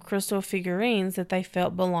series of crystal figurines that they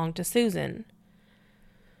felt belonged to Susan.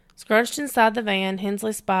 Scrunched inside the van,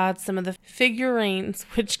 Hensley spied some of the figurines,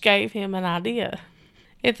 which gave him an idea.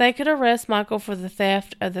 If they could arrest Michael for the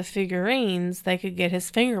theft of the figurines, they could get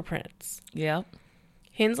his fingerprints. Yep.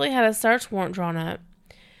 Hensley had a search warrant drawn up.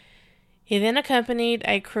 He then accompanied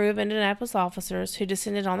a crew of Indianapolis officers who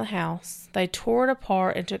descended on the house. They tore it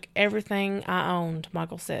apart and took everything I owned,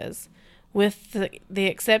 Michael says, with the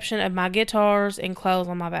exception of my guitars and clothes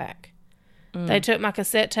on my back. They took my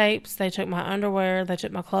cassette tapes, they took my underwear, they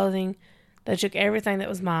took my clothing, they took everything that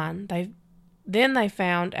was mine. Then they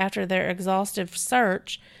found, after their exhaustive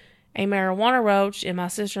search, a marijuana roach in my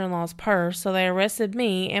sister-in-law's purse, so they arrested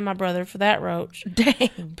me and my brother for that roach.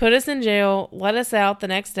 Dang. Put us in jail, let us out the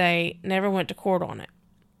next day, never went to court on it.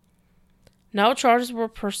 No charges were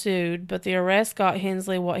pursued, but the arrest got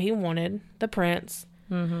Hensley what he wanted, the prints.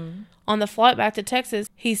 On the flight back to Texas,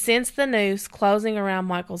 he sensed the noose closing around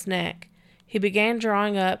Michael's neck. He began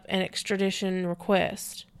drawing up an extradition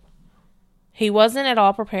request. He wasn't at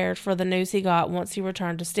all prepared for the news he got once he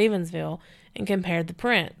returned to Stevensville and compared the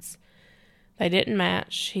prints. They didn't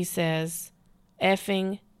match, he says.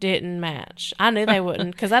 Effing didn't match. I knew they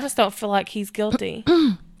wouldn't, because I just don't feel like he's guilty.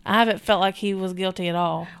 I haven't felt like he was guilty at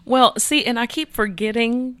all. Well, see, and I keep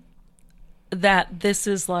forgetting that this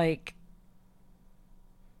is like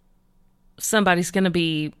somebody's going to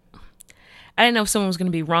be, I didn't know if someone was going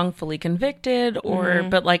to be wrongfully convicted or,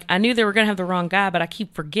 but like I knew they were going to have the wrong guy, but I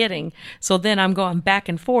keep forgetting. So then I'm going back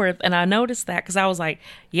and forth and I noticed that because I was like,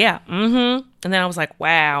 yeah, and then I was like,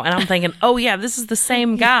 wow. And I'm thinking, oh yeah, this is the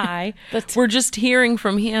same guy. We're just hearing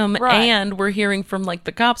from him and we're hearing from like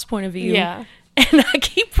the cop's point of view. Yeah. And I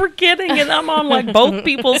keep forgetting and I'm on like both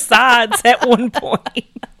people's sides at one point.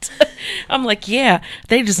 I'm like, yeah,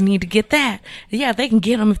 they just need to get that. Yeah, they can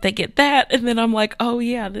get them if they get that. And then I'm like, oh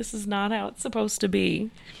yeah, this is not how it's supposed to be.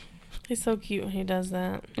 He's so cute when he does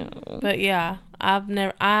that. Oh. But yeah,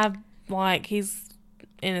 he's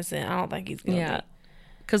innocent. I don't think he's guilty. Yeah.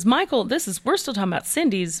 Because Michael, we're still talking about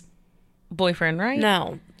Cindy's boyfriend, right?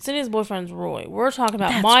 No, Cindy's boyfriend's Roy. We're talking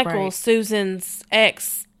about That's Michael, right. Susan's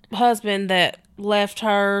ex-husband that left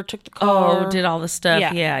her, took the car. Oh, did all the stuff.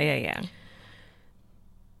 Yeah. Yeah.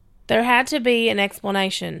 There had to be an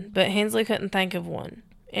explanation, but Hensley couldn't think of one.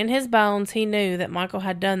 In his bones, he knew that Michael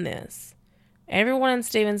had done this. Everyone in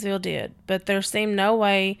Stevensville did, but there seemed no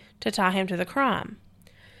way to tie him to the crime.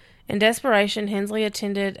 In desperation, Hensley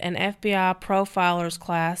attended an FBI profiler's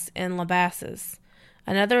class in Labasas.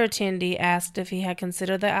 Another attendee asked if he had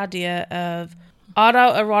considered the idea of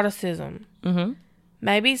autoeroticism.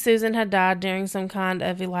 Maybe Susan had died during some kind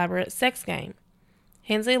of elaborate sex game.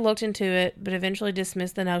 Hensley looked into it, but eventually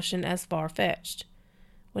dismissed the notion as far-fetched.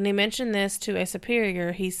 When he mentioned this to a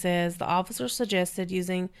superior, he says the officer suggested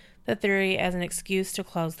using the theory as an excuse to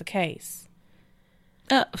close the case.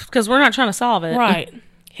 Because we're not trying to solve it. Right.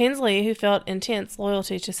 Hensley, who felt intense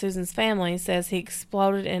loyalty to Susan's family, says he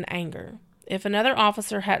exploded in anger. If another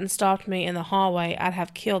officer hadn't stopped me in the hallway, I'd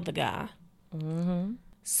have killed the guy. Mm-hmm.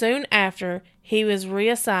 Soon after, he was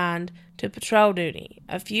reassigned to patrol duty.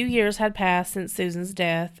 A few years had passed since Susan's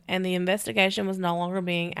death, and the investigation was no longer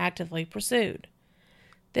being actively pursued.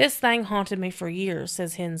 This thing haunted me for years,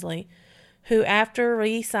 says Hensley, who, after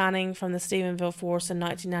resigning from the Stephenville Force in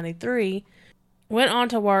 1993, went on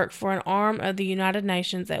to work for an arm of the United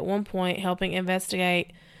Nations, at one point helping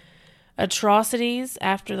investigate atrocities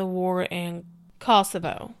after the war in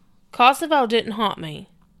Kosovo. Kosovo didn't haunt me.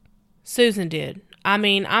 Susan did. I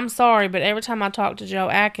mean, I'm sorry, but every time I talked to Joe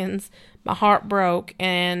Atkins, my heart broke,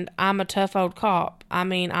 and I'm a tough old cop. I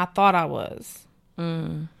mean, I thought I was.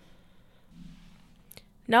 Mm.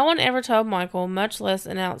 No one ever told Michael, much less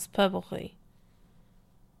announced publicly,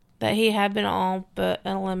 that he had been all but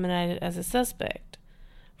eliminated as a suspect.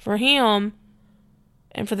 For him,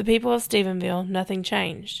 and for the people of Stephenville, nothing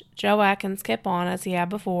changed. Joe Atkins kept on as he had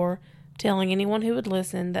before, telling anyone who would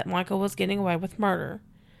listen that Michael was getting away with murder.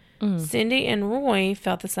 Cindy and Roy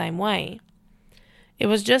felt the same way. It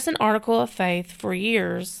was just an article of faith. For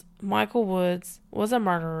years, Michael Woods was a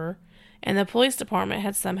murderer, and the police department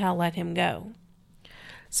had somehow let him go.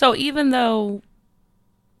 So even though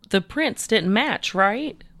the prints didn't match,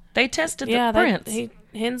 right? They tested the prints.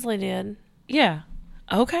 Hensley did. Yeah.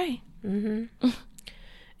 Okay. Mm-hmm.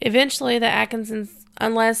 Eventually, the Atkinsons,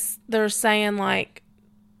 unless they're saying, like,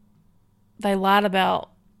 they lied about,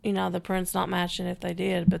 the prints not matching if they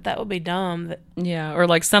did, but that would be dumb. Yeah, or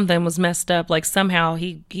like something was messed up, like somehow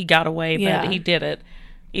he got away, but he did it,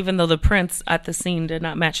 even though the prints at the scene did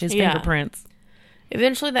not match his fingerprints.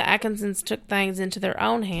 Eventually, the Atkinsons took things into their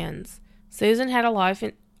own hands. Susan had a life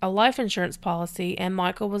insurance policy, and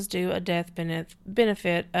Michael was due a death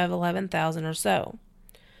benefit of $11,000 or so.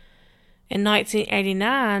 In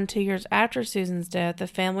 1989, 2 years after Susan's death, the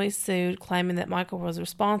family sued, claiming that Michael was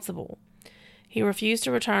responsible. He refused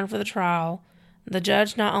to return for the trial. The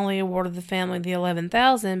judge not only awarded the family the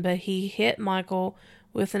 $11,000, but he hit Michael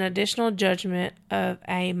with an additional judgment of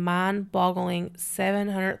a mind-boggling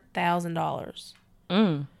 $700,000.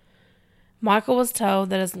 Michael was told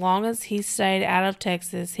that as long as he stayed out of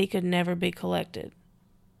Texas, he could never be collected.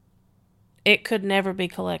 It could never be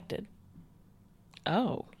collected.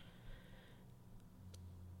 Oh.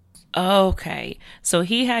 Okay. So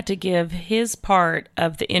he had to give his part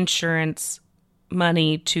of the insurance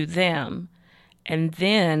money to them, and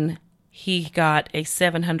then he got a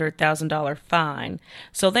 $700,000 fine.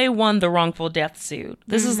 So they won the wrongful death suit.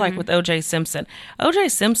 This is like with O.J. Simpson. O.J.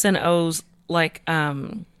 Simpson owes like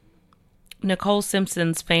Nicole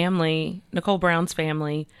Simpson's family, Nicole Brown's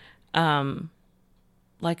family,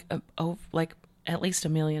 like at least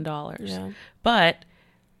 $1 million. Yeah. But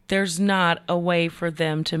there's not a way for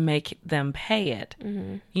them to make them pay it.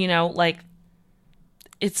 Mm-hmm. Like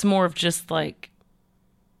it's more of just like,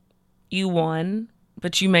 you won,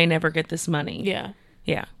 but you may never get this money. Yeah.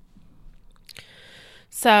 Yeah.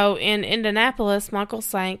 So in Indianapolis, Michael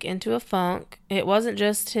sank into a funk. It wasn't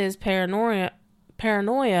just his paranoia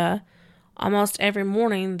almost every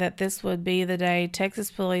morning that this would be the day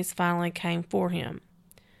Texas police finally came for him.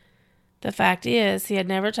 The fact is, he had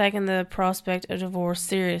never taken the prospect of divorce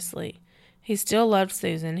seriously. He still loved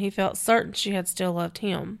Susan. He felt certain she had still loved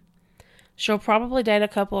him. She'll probably date a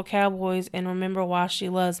couple of cowboys and remember why she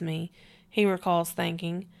loves me, he recalls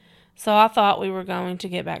thinking. So I thought we were going to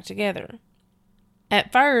get back together.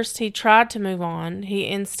 At first, he tried to move on. He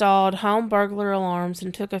installed home burglar alarms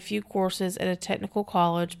and took a few courses at a technical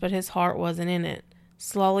college, but his heart wasn't in it.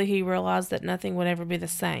 Slowly, he realized that nothing would ever be the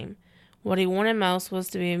same. What he wanted most was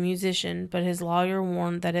to be a musician, but his lawyer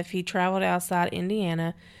warned that if he traveled outside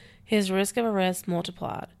Indiana, his risk of arrest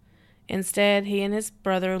multiplied. Instead, he and his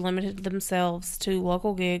brother limited themselves to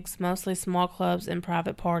local gigs, mostly small clubs and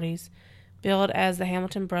private parties, billed as the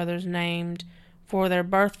Hamilton Brothers, named for their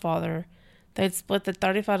birth father. They'd split the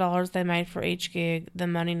 $35 they made for each gig. The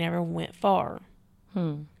money never went far.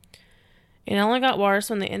 It only got worse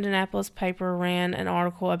when the Indianapolis paper ran an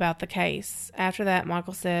article about the case. After that,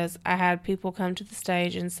 Michael says, I had people come to the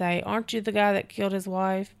stage and say, aren't you the guy that killed his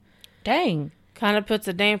wife? Dang. Kind of puts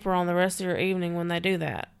a damper on the rest of your evening when they do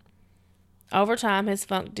that. Over time, his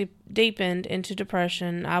funk deepened into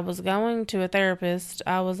depression. I was going to a therapist.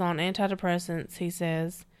 I was on antidepressants, he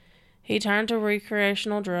says. He turned to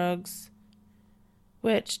recreational drugs,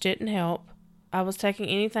 which didn't help. I was taking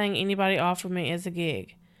anything anybody offered me as a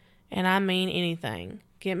gig. And I mean anything.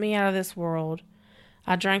 Get me out of this world.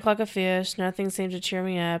 I drank like a fish. Nothing seemed to cheer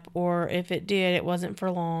me up, or if it did, it wasn't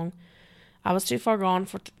for long. I was too far gone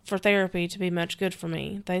for therapy to be much good for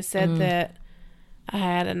me. They said that I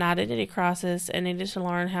had an identity crisis and needed to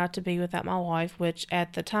learn how to be without my wife, which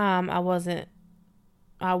at the time I wasn't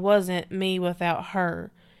me without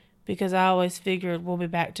her, because I always figured we'll be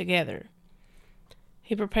back together.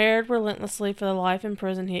 He prepared relentlessly for the life in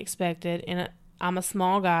prison he expected, and I'm a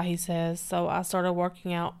small guy, he says, so I started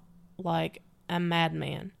working out like a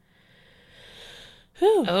madman.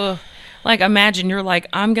 Ugh. Like, imagine you're like,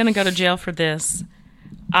 I'm going to go to jail for this.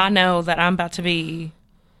 I know that I'm about to be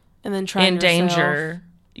and then in danger.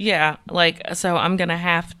 Yeah, like, so I'm going to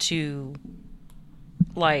have to,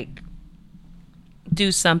 like,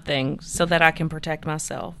 do something so that I can protect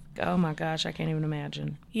myself. Oh my gosh, I can't even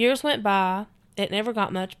imagine. Years went by. It never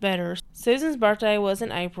got much better. Susan's birthday was in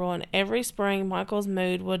April, and every spring Michael's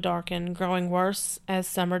mood would darken, growing worse as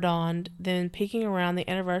summer dawned, then peaking around the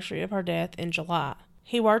anniversary of her death in July.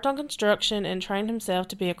 He worked on construction and trained himself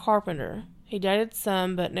to be a carpenter. He dated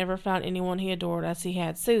some, but never found anyone he adored as he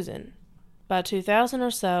had Susan. By 2000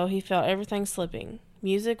 or so, he felt everything slipping.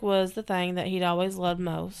 Music was the thing that he'd always loved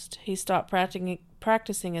most. He stopped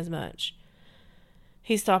practicing as much.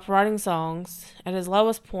 He stopped writing songs. At his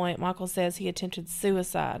lowest point, Michael says he attempted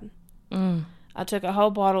suicide. I took a whole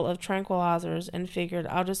bottle of tranquilizers and figured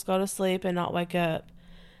I'll just go to sleep and not wake up.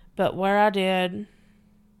 But what I did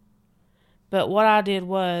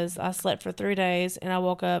was I slept for 3 days and I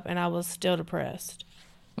woke up and I was still depressed.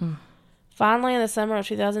 Finally, in the summer of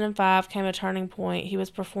 2005 came a turning point. He was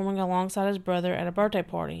performing alongside his brother at a birthday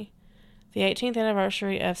party. The 18th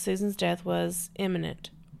anniversary of Susan's death was imminent.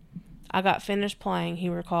 I got finished playing, he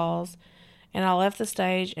recalls, and I left the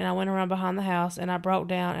stage and I went around behind the house and I broke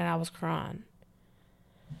down and I was crying.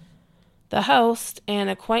 The host, an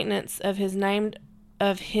acquaintance of his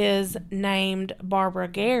named Barbara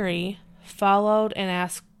Gary, followed and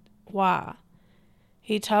asked why.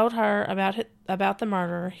 He told her about the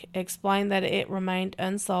murder, explained that it remained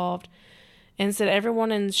unsolved, and said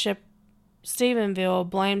everyone in Stephenville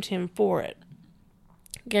blamed him for it.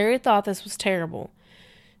 Gary thought this was terrible.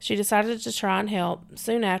 She decided to try and help.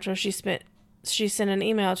 Soon after, she sent an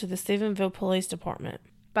email to the Stephenville Police Department.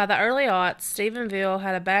 By the early aughts, Stephenville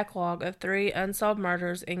had a backlog of 3 unsolved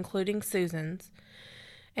murders, including Susan's,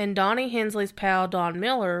 and Donnie Hensley's pal Don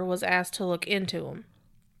Miller was asked to look into them.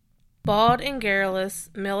 Bald and garrulous,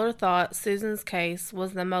 Miller thought Susan's case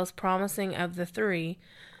was the most promising of the 3,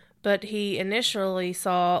 but he initially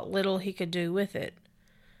saw little he could do with it.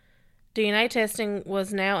 DNA testing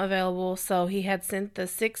was now available, so he had sent the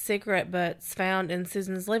 6 cigarette butts found in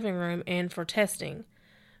Susan's living room in for testing,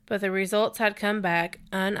 but the results had come back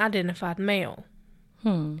unidentified male,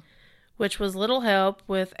 which was little help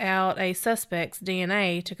without a suspect's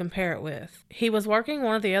DNA to compare it with. He was working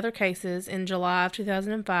one of the other cases in July of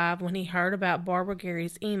 2005 when he heard about Barbara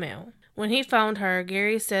Gary's email. When he phoned her,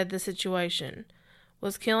 Gary said the situation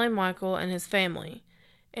was killing Michael and his family,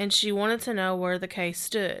 and she wanted to know where the case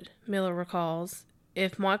stood, Miller recalls.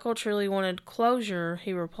 If Michael truly wanted closure,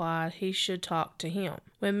 he replied, he should talk to him.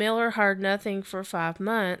 When Miller heard nothing for 5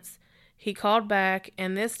 months, he called back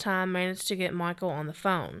and this time managed to get Michael on the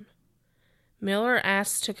phone. Miller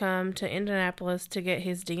asked to come to Indianapolis to get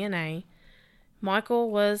his DNA.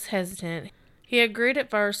 Michael was hesitant. He agreed at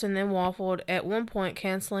first and then waffled, at one point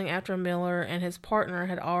canceling after Miller and his partner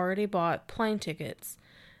had already bought plane tickets.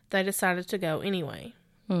 They decided to go anyway.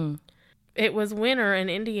 It was winter in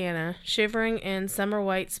Indiana. Shivering in summer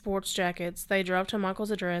weight sports jackets, they drove to Michael's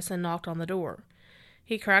address and knocked on the door.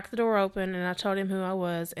 He cracked the door open and I told him who I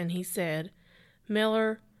was, and he said,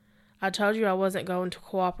 "Miller, I told you I wasn't going to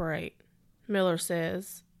cooperate," Miller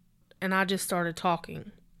says, and I just started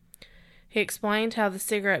talking. He explained how the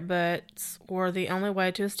cigarette butts were the only way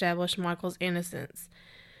to establish Michael's innocence,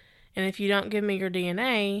 and if you don't give me your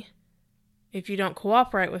DNA, if you don't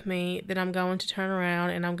cooperate with me, then I'm going to turn around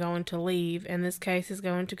and I'm going to leave, and this case is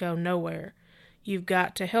going to go nowhere. You've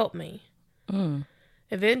got to help me.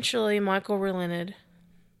 Eventually, Michael relented.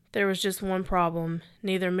 There was just one problem.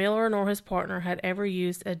 Neither Miller nor his partner had ever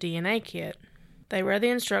used a DNA kit. They read the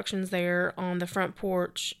instructions there on the front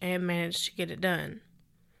porch and managed to get it done.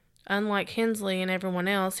 Unlike Hensley and everyone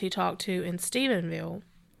else he talked to in Stephenville,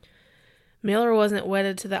 Miller wasn't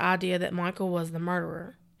wedded to the idea that Michael was the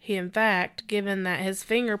murderer. He, in fact, given that his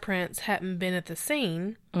fingerprints hadn't been at the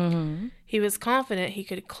scene, he was confident he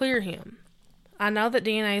could clear him. I know that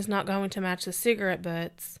DNA is not going to match the cigarette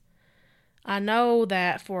butts. I know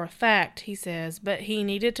that for a fact, he says, but he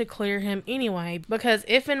needed to clear him anyway, because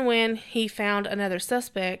if and when he found another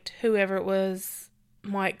suspect, whoever it was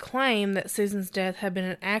might claim that Susan's death had been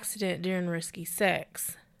an accident during risky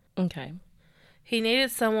sex. Okay. He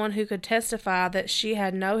needed someone who could testify that she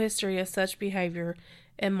had no history of such behavior,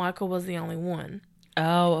 and Michael was the only one.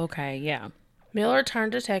 Oh, okay, yeah. Miller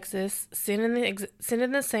turned to Texas, sent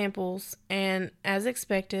in the samples, and as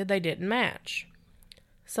expected, they didn't match.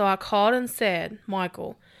 So I called and said,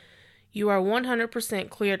 Michael, you are 100%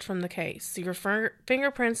 cleared from the case. Your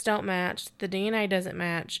fingerprints don't match. The DNA doesn't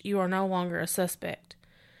match. You are no longer a suspect.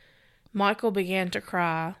 Michael began to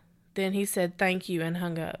cry. Then he said thank you and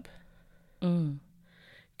hung up.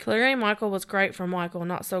 Clearing Michael was great for Michael,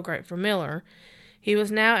 not so great for Miller. He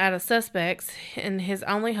was now out of suspects, and his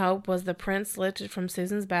only hope was the prints lifted from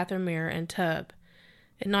Susan's bathroom mirror and tub.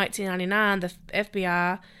 In 1999, the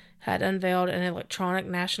FBI had unveiled an electronic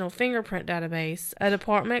national fingerprint database. A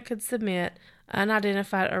department could submit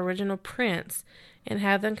unidentified original prints and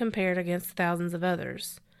have them compared against thousands of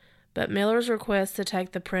others. But Miller's request to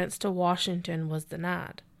take the prints to Washington was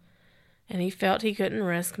denied, and he felt he couldn't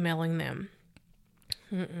risk mailing them.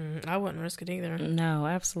 I wouldn't risk it either. No,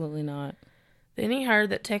 absolutely not. Then he heard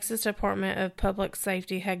that Texas Department of Public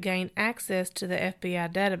Safety had gained access to the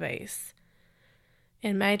FBI database.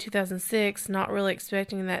 In May 2006, not really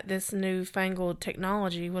expecting that this newfangled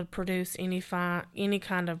technology would produce any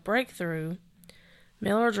kind of breakthrough,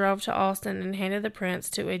 Miller drove to Austin and handed the prints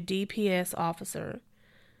to a DPS officer.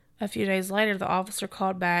 A few days later, the officer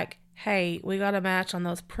called back, "Hey, we got a match on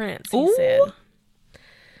those prints," he said.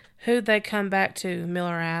 "Who'd they come back to?"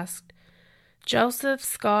 Miller asked. "Joseph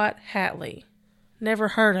Scott Hatley. Never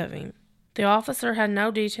heard of him." The officer had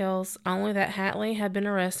no details, only that Hatley had been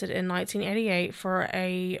arrested in 1988 for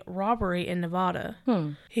a robbery in Nevada.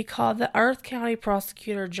 He called the Earth County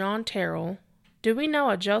prosecutor, John Terrell. "Do we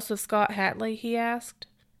know a Joseph Scott Hatley?" he asked.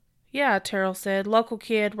 "Yeah," Terrell said. "Local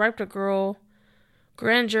kid, raped a girl.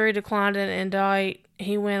 Grand jury declined to indict."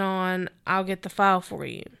 He went on, "I'll get the file for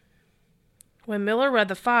you." When Miller read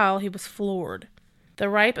the file, he was floored. The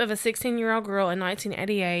rape of a 16-year-old girl in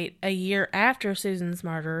 1988, a year after Susan's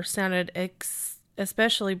murder, sounded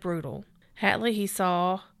especially brutal. Hatley, he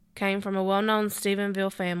saw, came from a well-known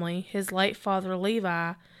Stephenville family. His late father,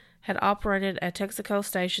 Levi, had operated a Texaco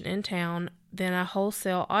station in town, then a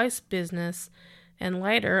wholesale ice business, and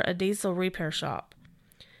later a diesel repair shop.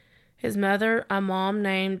 His mother, a mom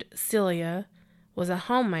named Celia, was a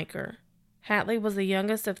homemaker. Hatley was the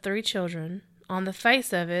youngest of 3 children. On the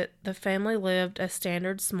face of it, the family lived a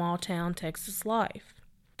standard small-town Texas life.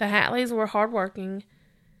 The Hatleys were hardworking,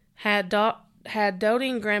 had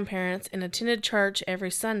doting grandparents, and attended church every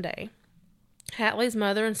Sunday. Hatley's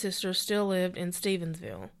mother and sister still lived in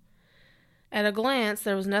Stevensville. At a glance,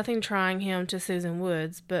 there was nothing trying him to Susan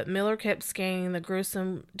Woods, but Miller kept scanning the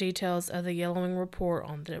gruesome details of the yellowing report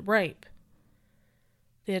on the rape.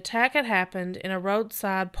 The attack had happened in a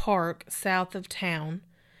roadside park south of town.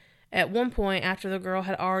 At one point, after the girl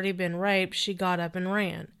had already been raped, she got up and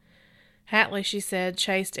ran. Hatley, she said,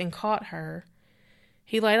 chased and caught her.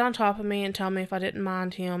 "He laid on top of me and told me if I didn't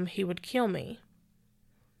mind him, he would kill me,"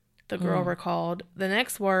 the girl recalled. The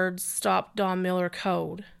next words stopped Dawn Miller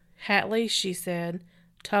cold. Hatley, she said,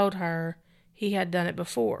 told her he had done it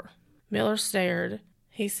before. Miller stared.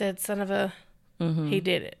 He said, "Son of a..." He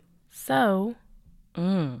did it. So,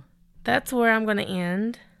 that's where I'm going to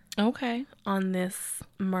end. Okay. On this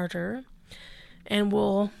murder, and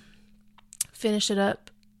we'll finish it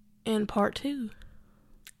up in part 2.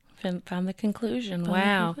 Found the conclusion.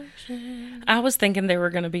 Wow. I was thinking they were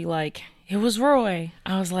going to be like, it was Roy.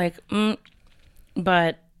 I was like,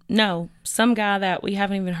 but no, some guy that we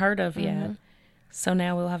haven't even heard of yet. So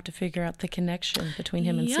now we'll have to figure out the connection between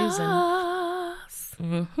him and Susan.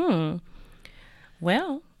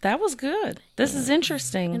 Well, that was good. This is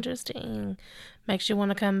interesting. Interesting. Makes you want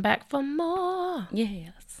to come back for more.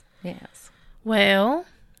 Yes. Well,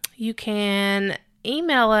 you can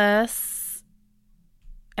email us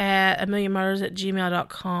at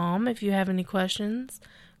amillionmurders@gmail.com if you have any questions,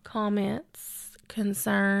 comments,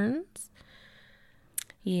 concerns.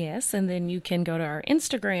 Yes, and then you can go to our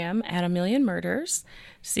Instagram at @amillionmurders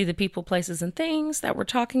to see the people, places, and things that we're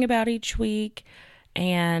talking about each week.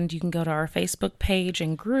 And you can go to our Facebook page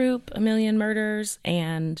and group, A Million Murders,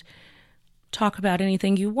 and talk about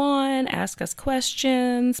anything you want, ask us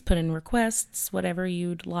questions, put in requests, whatever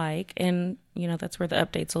you'd like. And, that's where the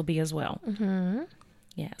updates will be as well.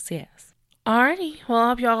 Yes. Alrighty. Well, I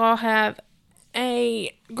hope y'all all have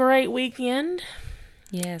a great weekend.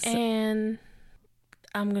 Yes. And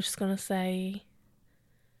I'm just going to say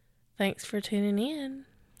thanks for tuning in.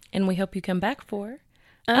 And we hope you come back for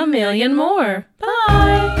a million more.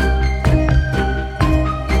 Bye.